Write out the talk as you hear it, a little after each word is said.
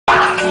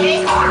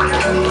Little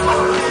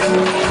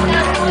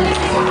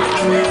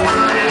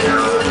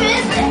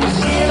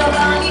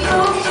Bunny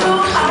Foo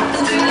Foo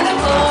hopping through the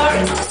floor,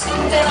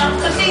 scooping up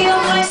the field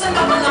mice and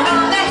bubbling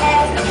around their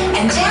head.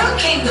 And down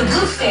came the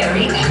blue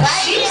fairy, and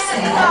she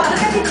said,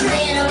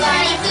 Little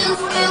Bunny Foo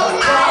Foo,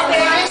 I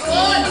wanna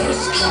see you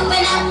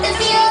scooping up the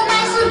field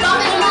mice and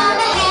bubbling around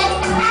the head.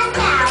 And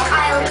now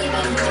I'll give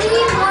you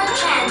 3 more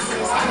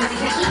chances, and if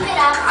you keep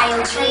it up, I'll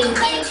turn you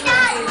into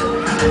a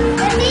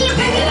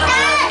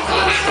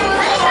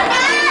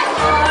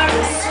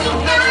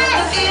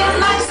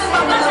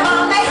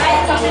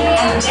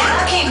and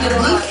down came the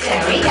blue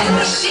fairy, and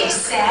she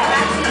said,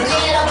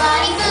 Little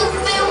Bunny Foo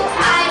Foo,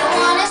 I don't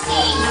wanna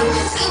see you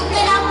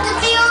scooping up the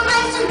field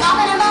mice and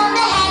bobbing them on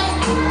the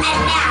head. And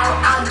now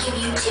I'll give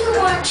you 2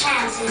 more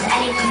chances,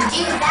 and if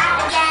you do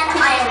that again,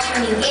 I'll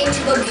turn you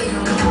into a goo.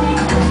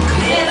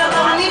 Little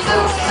Bunny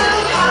Foo Foo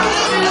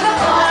hopping through the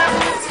floor,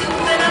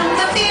 scooping up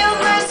the field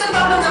mice and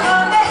bubbling them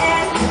on the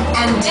head.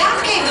 And down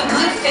came the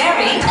blue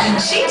fairy, and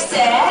she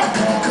said,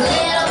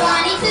 Little Bunny